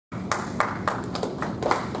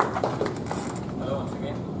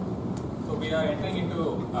we are entering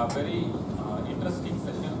into a very interesting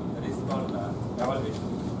session that is called evaluation.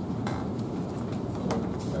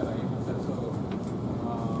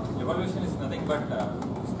 Evaluation is nothing but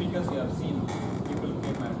speakers you have seen, people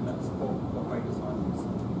came and spoke for 5 to 7 minutes.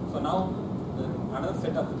 So now another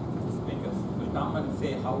set of speakers will come and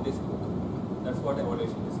say how they spoke. That's what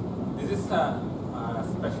evaluation is. This is a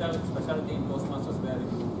specialty in Toastmasters where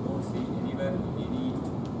you don't see anywhere in any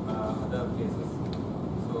other places.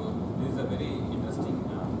 So this is a very interesting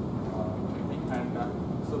thing. And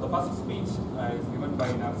so the first speech is given by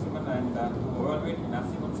Narasimhan, and to evaluate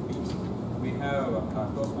Narasimhan's speech, we have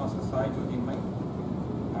Toastmasters Sai.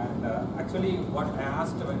 And actually, what I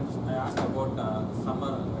asked when I asked about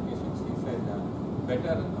summer vacation, she said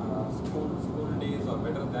better school days or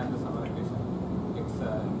better than the summer vacation. It's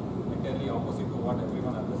entirely opposite to what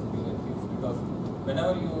everyone else feels, because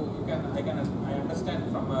whenever I understand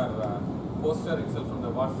from her poster itself, from the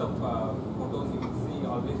WhatsApp photos, you will see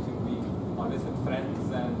always she'll be always with friends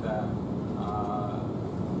and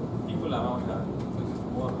people around her. So she's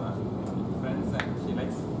more friends, and she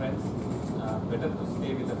likes friends. Better to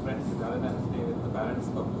stay with the friends rather than stay with the parents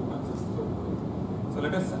for 2 months. So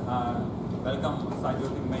let us welcome Sai to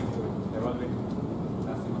evaluate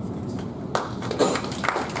Narasimhan's speech.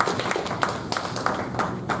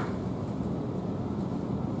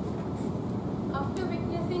 After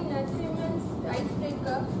witnessing Narasimhan's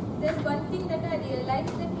icebreaker, there's one thing that I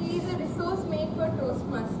realized, that he is a resource made for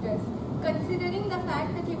Toastmasters, considering the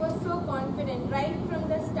fact that he was so confident right from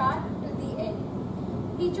the start to the end.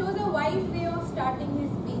 He chose a wise way of starting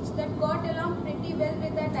his speech that got along pretty well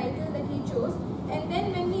with the title that he chose, and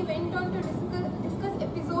then when he went on to discuss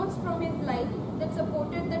episodes from his life that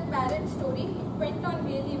supported that parrot story, it went on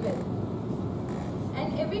really well.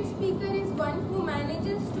 An avid speaker is one who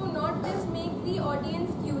manages to not just make the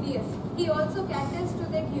audience curious, he also caters to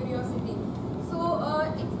their curiosity. So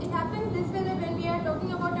it happens this way, that when we are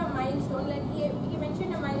talking about a milestone, like he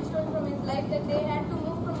mentioned a milestone from his life, that they had to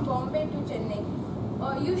move from Bombay to Chennai.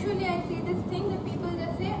 Usually I see this thing that people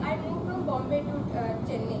just say, I moved from Bombay to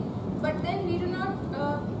Chennai. But then we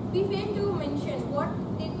fail to mention what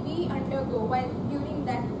did we undergo while during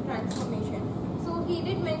that transformation. So he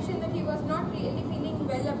did mention that he was not really feeling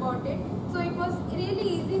well about it. So it was really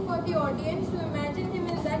easy for the audience to imagine him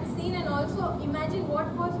in that scene, and also imagine what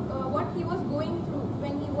he was going through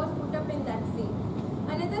when he was put up in that scene.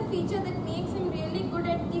 Another feature that makes him really good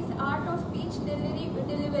at this art of speech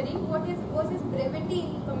delivery was his brevity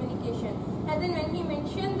in communication. As in, when he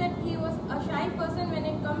mentioned that he was a shy person when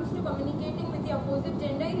it comes to communicating with the opposite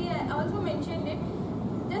gender, he also mentioned it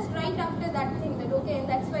just right after that thing, that okay, and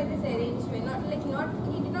that's why this arranged way.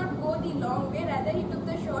 He did not go the long way, rather he took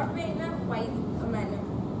the short way in a wise manner.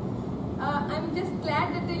 I'm just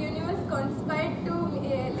glad that the universe conspired to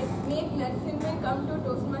make Narasimhan come to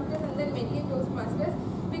Toastmasters and then mediate Toastmasters,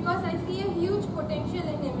 because I see a huge potential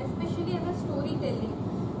in him, especially as a storytelling,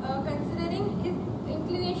 considering his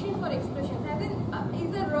inclination for expressions. As in,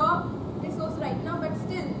 he's a raw resource right now, but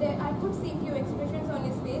still I could see few expressions on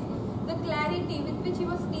his face. The clarity with which he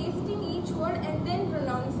was tasting each word and then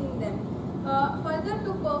pronouncing them. Further,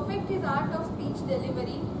 to perfect his art of speech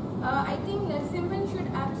delivery, I think Narasimhan should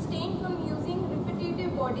abstain from using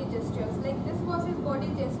repetitive body gestures. Like, this was his body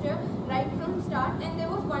gesture right from start, and there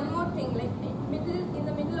was one more thing, like in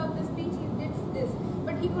the middle of the speech he did this,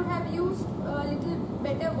 but he could have used little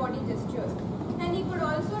better body gestures. And he could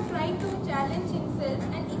also try to challenge himself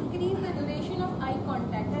and increase the duration of eye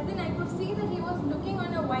contact. As in, I could see that he was looking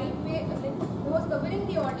on a wide way, like he was covering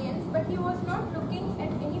the audience, but he was not looking at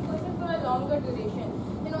any person for a longer duration.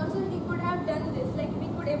 And also he could have done this, like we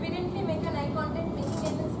could evidently make an eye contact making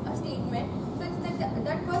it a statement, such that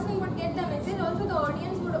that person would get the message, also the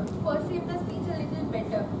audience would perceive the speech a little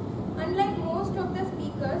better. Unlike most of the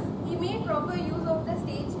speakers, he made proper use of the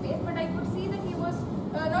stage space, but I could see that he was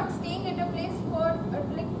not staying at a place for,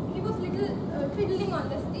 he was little fiddling on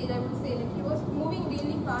the stage, I would say, like he was moving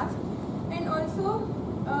really fast. And also,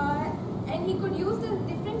 and he could use the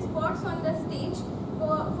different spots on the stage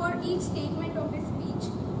for each statement of his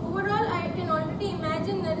speech. Overall, I can already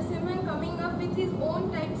imagine Narasimhan coming up with his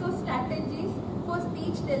own types of strategies for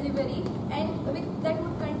speech delivery, and that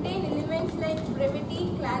would contain elements like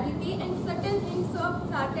brevity, clarity, and subtle hints of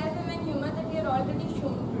sarcasm and humor that he had already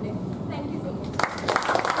shown today. Thank you so much.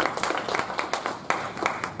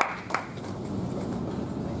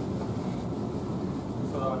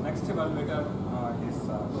 So the next evaluator is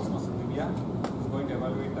Toastmaster Divya, who is going to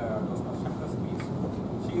evaluate Toastmaster Shankar's speech.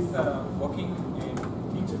 She is working in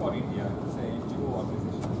Teach for India, it's an NGO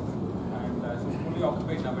organization, and she's fully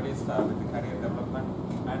occupied nowadays with the career development.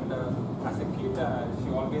 And as a kid, she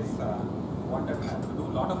always wanted to do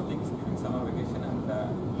a lot of things during summer vacation, and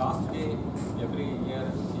last day every year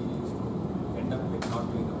she used to end up with not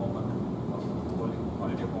doing the homework,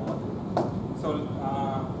 holiday homework. So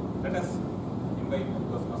let us invite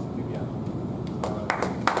Toastmaster Divya.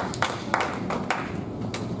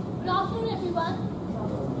 Good afternoon, everyone.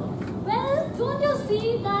 Well, don't you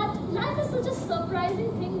see that life is such a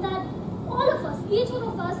surprising thing that all of us, each one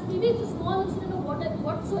of us, maybe it's a small incident or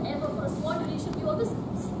whatsoever, for a small duration, we always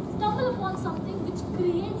stumble upon something which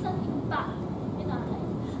creates an impact in our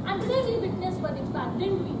life. And today we witnessed one impact,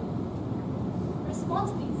 didn't we?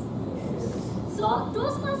 Response, please. So,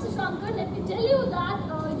 Toastmaster Shankar, let me tell you that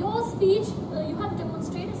your speech, you have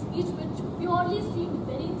demonstrated a speech which purely seemed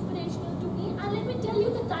very inspirational to me. And let me tell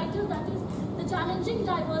you the title, that is The Challenging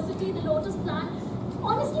Diversity, the Lotus Plan.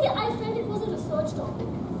 Honestly, I felt it was a research topic.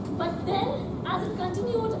 But then, as it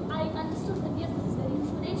continued, I understood that yes, this is very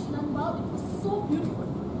inspirational and wow, it was so beautiful.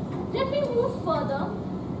 Let me move further.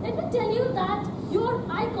 Let me tell you that your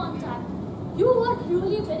eye contact, you were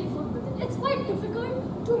really very good with it. It's quite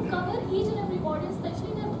difficult to cover each and every audience,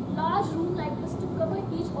 especially in a large room like this, to cover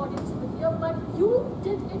each audience over here, but you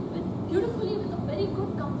did it beautifully with a very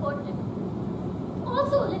good comfort level.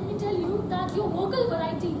 Also, let me tell you that your vocal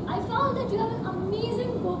variety, I found that you have an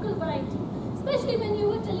amazing vocal variety, especially when you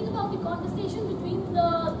were telling about the conversation between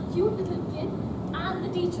the cute little kid and the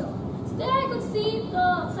teacher. So there I could see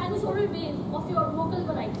the sinusoidal wave of your vocal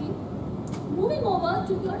variety. Moving over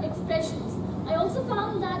to your expressions, I also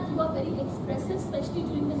found that you are very expressive, especially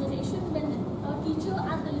during the narration when the teacher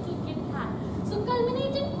and the little kid had. So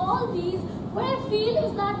culminating all these, what I feel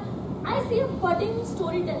is that I see a budding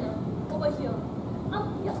storyteller over here.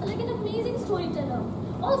 Like an amazing storyteller.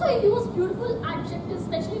 Also, you use beautiful adjectives,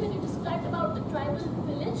 especially when you described about the tribal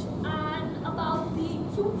village and about the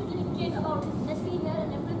cute little kid, about his messy hair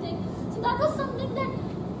and everything. So that was something that,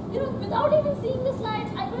 without even seeing the slides,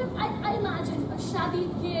 I imagined a shabby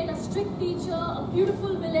kid, a strict teacher, a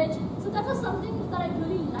beautiful village. So that was something that I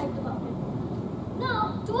really liked about it.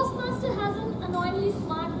 Now, Toastmaster has an annoyingly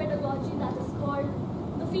smart pedagogy that is called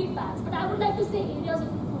the feedbacks, but I would like to say areas of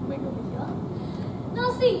improvement over here. Now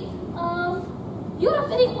see, you're a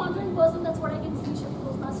very confident person, that's what I can see,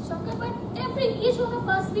 Toastmaster Shankar, but each one of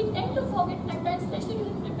us, we tend to forget at times, especially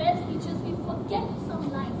during prepared speeches, we forget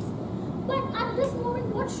some lines. But at this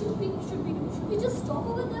moment, what should we do? Should we just stop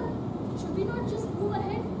over there? Should we not just move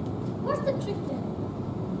ahead? What's the trick there?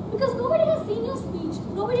 Because nobody has seen your speech,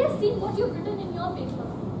 nobody has seen what you've written in your paper.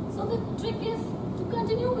 So the trick is to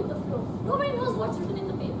continue with the flow. Nobody knows what's written in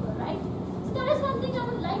the paper, right? So that is one thing I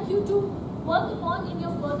would like you to work upon in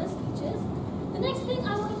your further speeches. The next thing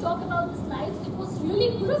I want to talk about the slides. It was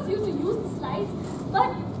really good of you to use the slides, but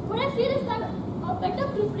what I feel is that a better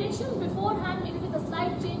preparation beforehand, maybe with a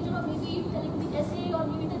slide changer or maybe telling the essay or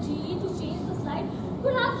maybe the GE to change the slide,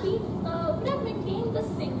 could have maintained the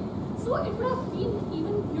sync. So it would have been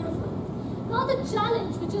even beautiful. Now the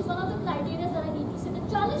challenge, which is one of the criteria that I need to say, the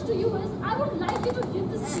challenge to you is I would like you to give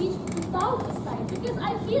the speech without the slide, because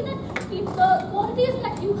I feel that if the qualities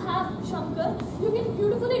that you have, Shankar, you can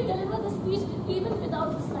beautifully deliver the speech even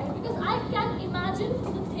without the slide, because I can imagine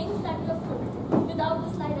the things that you have told without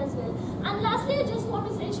the slide as well. And lastly, I just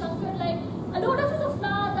want to say, Shankar, like a lotus is a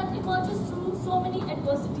flower that emerges through so many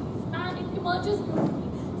adversities and it emerges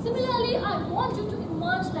beautifully. Similarly, I want you to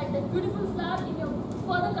emerge like that beautiful flower in your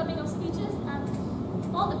further coming of speeches, and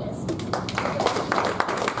all the best.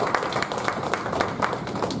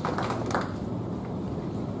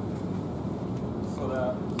 So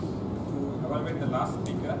to evaluate the last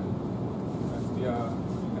speaker,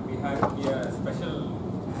 we have here a special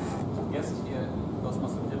guest here,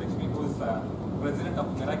 Toastmaster Vijayalakshmi, who is president of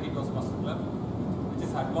Meraki Toastmaster Club, which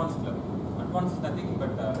is advanced club. Advanced is nothing but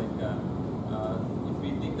if we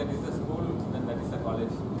think that is a school, then that is a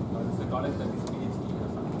college, or it's a college that is PhD or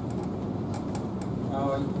something.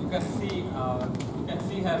 You can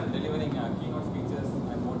see her delivering keynote speeches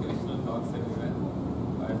and motivational talks everywhere.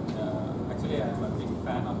 But actually, I am a big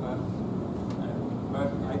fan of her. But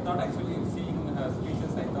I thought actually seeing her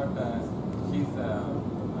speeches, I thought she's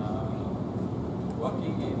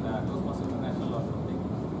working in Toastmasters International or something.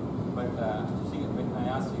 But when I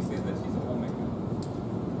asked, she says that she's a homemaker.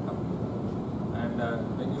 And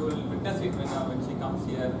when you will witness it when she comes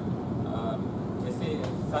here, they say,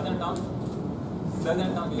 Sergeant Tom,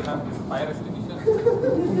 you have this fire extinguisher.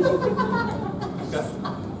 Because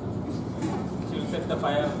she will set the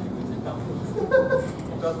fire when she comes.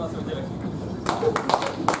 Toastmasters Vijayalakshmi.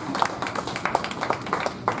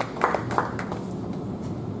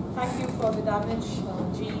 Thank you for the damage,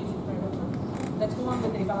 G. Let's move on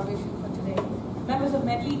with the evaluation for today. Members of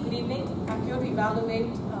Medley, good evening. I'm here to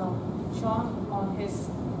evaluate Sean on his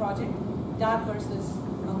project, Dad versus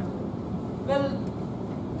Uncle. Well,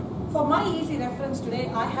 for my easy reference today,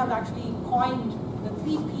 I have actually coined the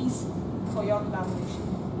 3 P's for your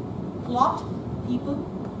collaboration. Plot, people,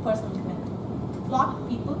 personal connect. Plot,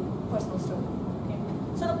 people, personal story. Okay.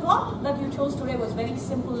 So the plot that you chose today was very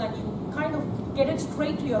simple, and you kind of get it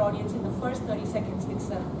straight to your audience in the first 30 seconds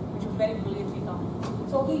itself, which was very brilliantly done.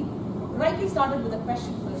 So we rightly started with a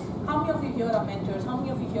question first. How many of you here are mentors? How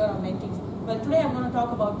many of you here are mentees? Well, today I'm going to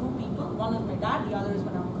talk about 2 people. One is my dad, the other is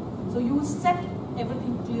my uncle. So you set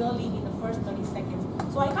everything clearly in the first 30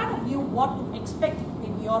 seconds. So I kind of knew what to expect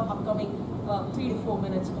in your upcoming 3 to 4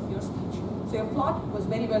 minutes of your speech. So your plot was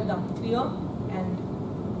very well done, clear and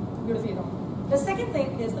beautifully done. The second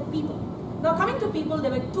thing is the people. Now coming to people,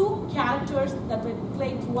 there were 2 characters that were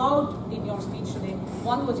played throughout in your speech today.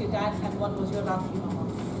 One was your dad and one was your Ramki Mama.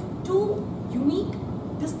 2 unique,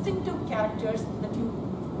 distinctive characters that you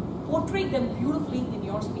portrayed them beautifully in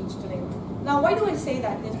your speech today. Now why do I say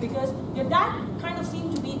that is because your dad kind of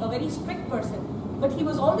seemed to be a very strict person, but he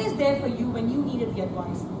was always there for you when you needed the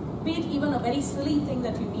advice. Be it even a very silly thing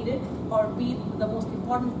that you needed, or be it the most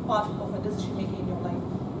important part of a decision making in your life.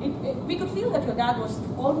 We could feel that your dad was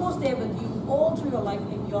almost there with you all through your life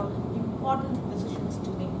in your important decisions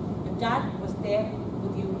to make. Your dad was there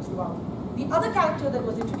with you throughout. The other character that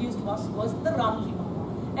was introduced to us was the Ramki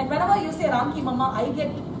Mama. And whenever you say Ramki Mama, I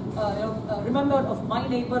get remembered of my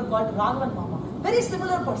neighbor called Raghavan Mama. Very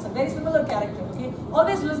similar person, very similar character, okay?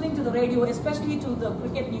 Always listening to the radio, especially to the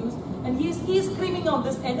cricket news, and he's screaming on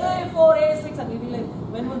this end, A4, A6, and we'll be like,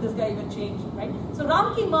 when will this guy even change, right? So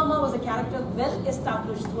Ramki Mama was a character well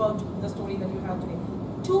established throughout the story that you have today.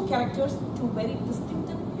 2 characters, 2 very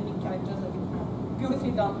distinctive, unique characters that you have.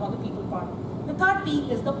 Beautifully done on the people part. The third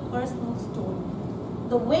P is the personal story.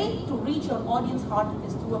 The way to reach your audience heart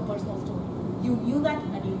is through a personal story. You knew that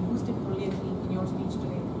and you used it brilliantly in your speech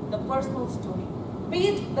today. The personal story. Be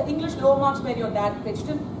it the English low marks where your dad pitched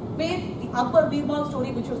in, be it the Akbar Birbal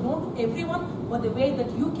story which was known to everyone, but the way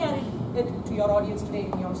that you carried it to your audience today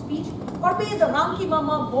in your speech, or be it the Ramki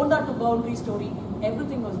Mama Bonda to Boundary story,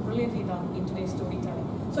 everything was brilliantly done in today's storytelling.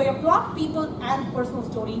 So your plot, people and personal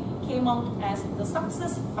story came out as the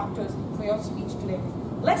success factors for your speech today.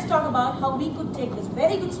 Let's talk about how we could take this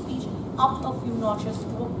very good speech up a few notches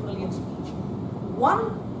to a brilliant speech.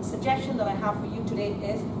 One suggestion that I have for you today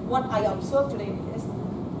is, what I observed today is,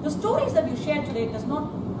 the stories that you shared today does not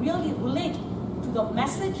really relate to the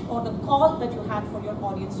message or the call that you had for your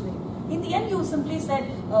audience today. In the end, you simply said,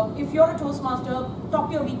 if you're a Toastmaster,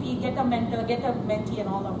 top your VP, get a mentor, get a mentee and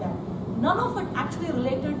all of that. None of it actually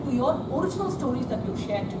related to your original stories that you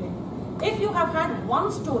shared today. If you have had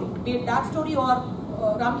one story, be it that story or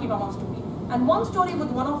Ramki Mama story, and one story with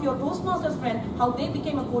one of your Toastmasters friends, how they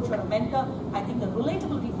became a coach or a mentor, I think the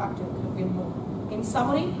relatability factor could have been more. In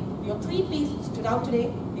summary, your 3 P's stood out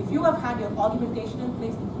today. If you have had your argumentation in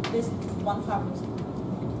place, this is one fabulous story.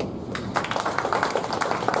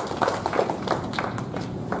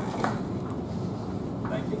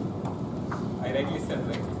 Thank you. I rightly said,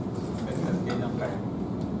 right? This is the stage of time.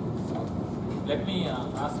 Let me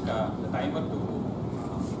ask the timer to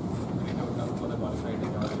bring out for the qualified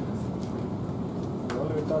evaluators. All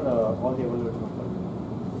the evaluators.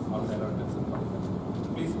 All the evaluators are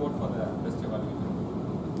qualified. Please vote for the best evaluator.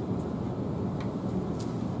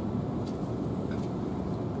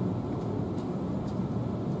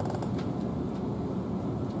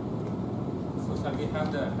 So shall we have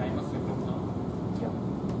the timers report now? Yeah.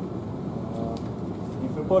 In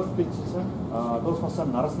prepared speech session, Toastmaster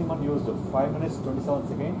Narasimhan used 5 minutes 27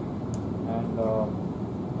 seconds, and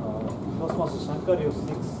Toastmaster Shankar used 6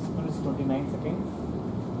 minutes 29 seconds.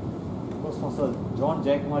 Toastmaster John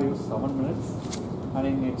Jayakumar used 7 minutes, and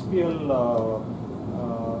in HPL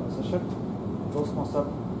session, Toastmaster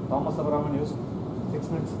Thomas Abraham used 6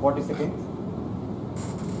 minutes 40 seconds.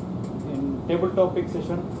 In table topic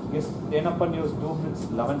session, guest Tenappan used 2 minutes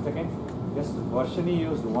 11 seconds. Guest Varshini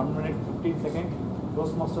used 1 minute 15 seconds.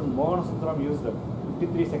 Toastmaster Mohan Sundaram used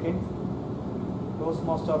 53 seconds.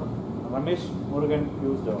 Toastmaster Ramesh Murugan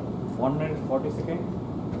used 1 minute 40 seconds.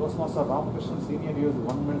 Toastmaster Ramakrishnan Senior used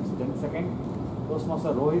 1 minute 10 seconds.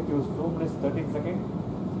 Toastmaster Rohit used 2 minutes 13 seconds.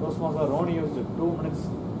 Toastmaster Roni used 2 minutes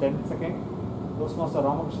 10 seconds. Toastmaster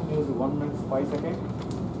Ramakrishnan used 1 minute 5 seconds.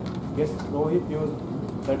 Guest Rohit used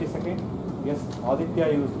 30 seconds. Guest Aditya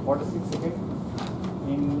used 46 seconds.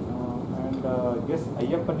 Guest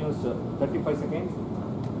Ayyappan used 35 seconds.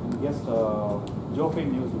 Guest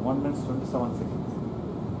Jofin used 1 minute 27 seconds.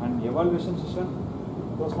 And evaluation session,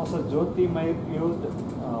 Toastmaster Jyoti Mayer used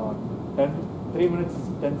 3 minutes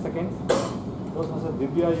 10 seconds. Toastmaster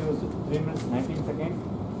Divya used 3 minutes 19 seconds.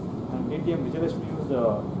 And DTM Vijayalakshmi used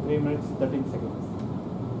 3 minutes 13 seconds.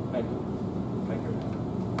 Thank you. Thank you.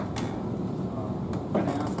 Can I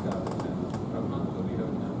ask Raghunath to read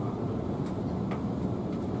out the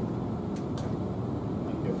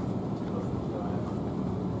Thank you.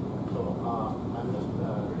 So I'm just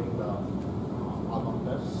reading the album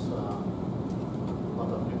tests for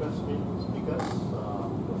the previous speakers.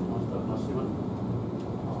 Toastmaster Narasimhan,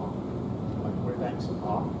 multiple times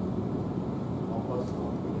R. Offers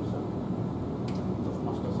contribution.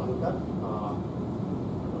 Toastmaster Sankar,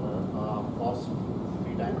 pause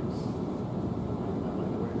 3 times and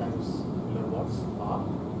multiple times filler words R.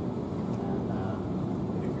 And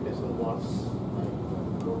repetition words like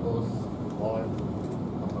logos, void,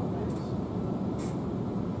 couple of times.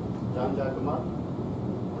 John Jagamar,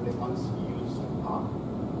 only once he used R.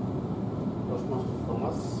 Toastmaster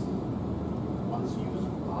Thomas, once he used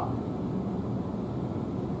R.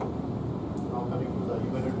 Now coming to the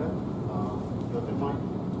evaluator, Jyotirmay,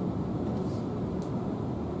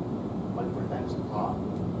 multiple times R.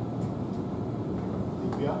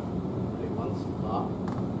 Divya, only once R.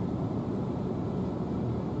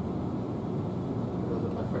 It was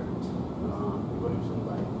a perfect evolution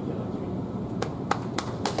by Vijayalakshmi.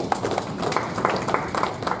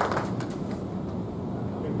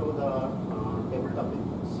 Coming to the tabletop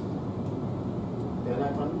things.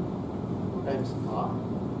 Alagappan, 2 times R.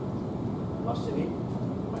 Varshini,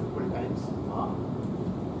 multiple times R.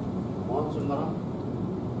 Mohan Sundaram,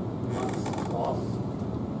 once pause,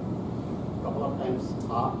 couple of times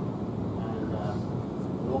R. And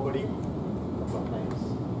nobody, couple of times.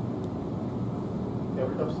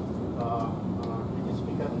 Tabletop DJ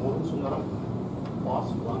speaker Mohan Sundaram,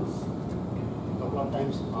 pause once, couple of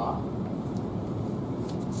times R.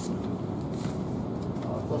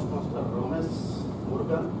 Toastmaster Ramesh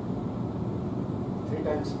Murugan, 3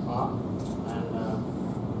 times R. And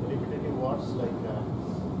repetitive words like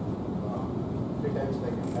 3 times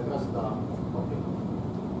like address the public.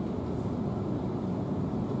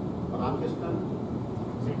 Ramkrishnan,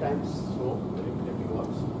 3 times so repetitive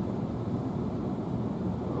words.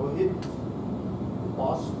 Rohit,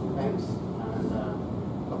 pause 2 times and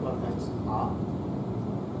couple of times R.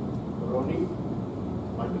 Roni,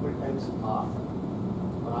 multiple times R.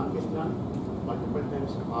 Ramkrishnan, multiple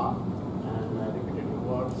times R and repetitive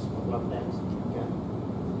words couple of times you can.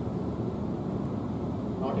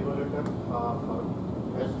 Not evaluated for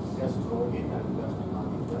guest Rohit and guest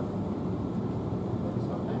Aditya. That is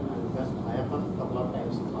one time. And guest Alagappan, couple of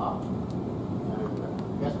times R. And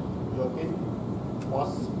guest Joaquin,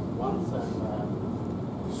 pause once and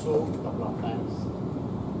so couple of times.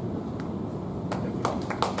 Thank you.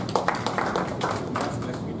 Ask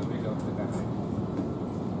Lakshmi to read out the guideline.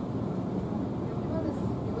 Everyone is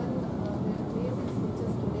given their basic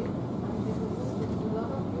speeches today, and they will use a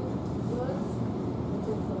lot of new words, which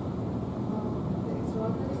is the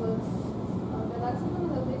extraordinary words. The Narasimhan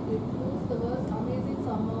has been used the words amazing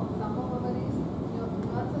summer memories,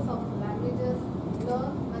 nuances of languages,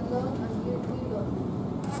 learn and relearn.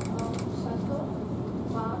 Shankar,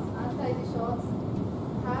 mass, anti shots,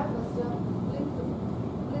 have wisdom,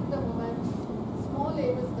 blink the moment, small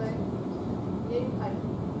aim is kind, aim high.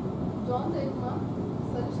 John Jagamar,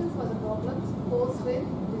 solutions for the problems, core strain,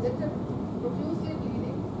 rejected, profusely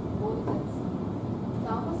bleeding, boldness.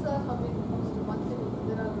 Thomas sir coming to multiple.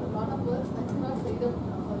 There are a lot of words I cannot say them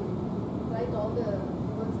for you. Write all the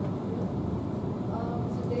words for you.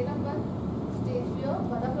 Mr. Alagappan, stage fear,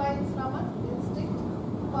 butterfly instrument, instinct,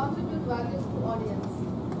 contribute values to audience.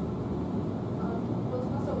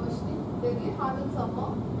 Toastmaster Varshini, deadly hard in summer,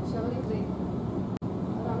 showering rain.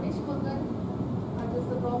 Ramesh Murugan, address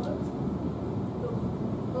the problems.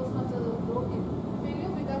 Toastmaster broken.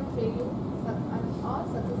 Failure becomes failure, and all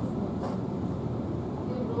success is known.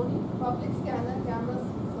 Roni, public scanner, cameras,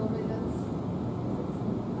 surveillance,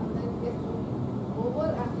 and then get Roni, over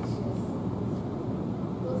ambitious.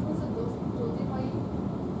 Toastmaster Jyotirmay,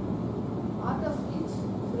 art of speech,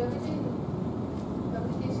 brevity,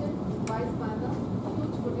 communication, wise manner,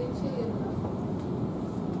 huge potential in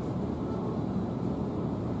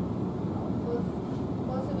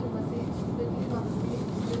perceiving message, speaking on the stage,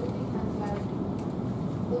 brevity and clarity.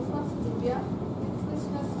 Toastmaster Divya,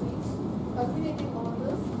 expressional speech, culminating all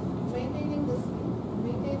this, maintaining the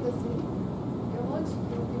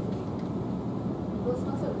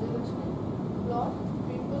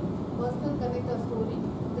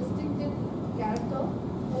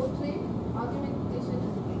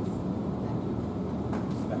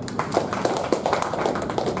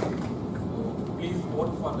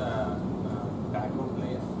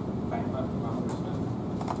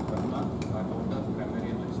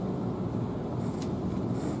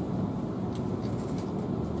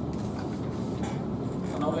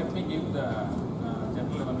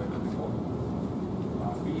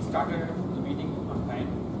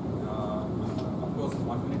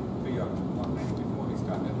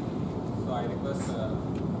us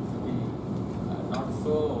to be not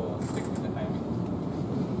so strict in the timing.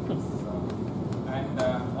 So, and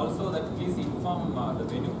also that please inform the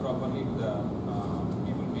venue properly to the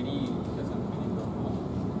people. Many doesn't many don't know,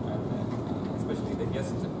 and especially the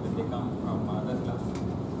guests when they come from other clubs,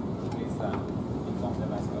 please inform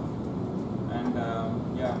them as well. And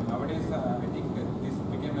yeah, nowadays I think this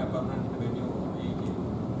became a permanent venue.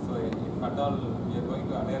 So if at all you are going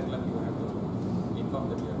to Adair Club, you have to inform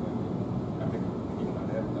that you are going to conduct meeting in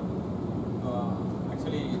Adair Club.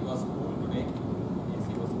 Actually, it was cool today. AC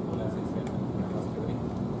was cool, as I said. It was very.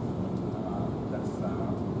 That's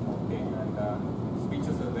okay. And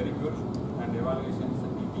speeches were very good. And evaluations,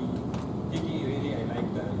 TT really I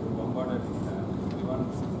liked. You bombarded everyone.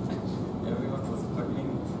 Everyone was struggling,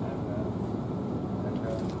 and it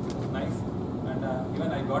was nice. And even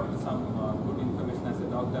I got some good information as a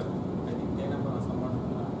doctor. I think Jainappa or someone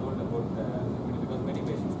told about because many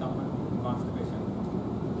patients come with constipation,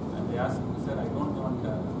 and they ask, sir, I don't want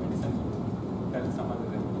medicine. Tell some other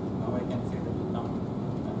remedy. Now I can say that you come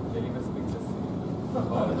and deliver speeches.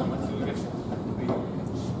 All the months you will get free.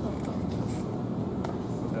 So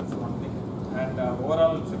that's one thing. And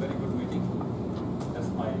overall, it's a very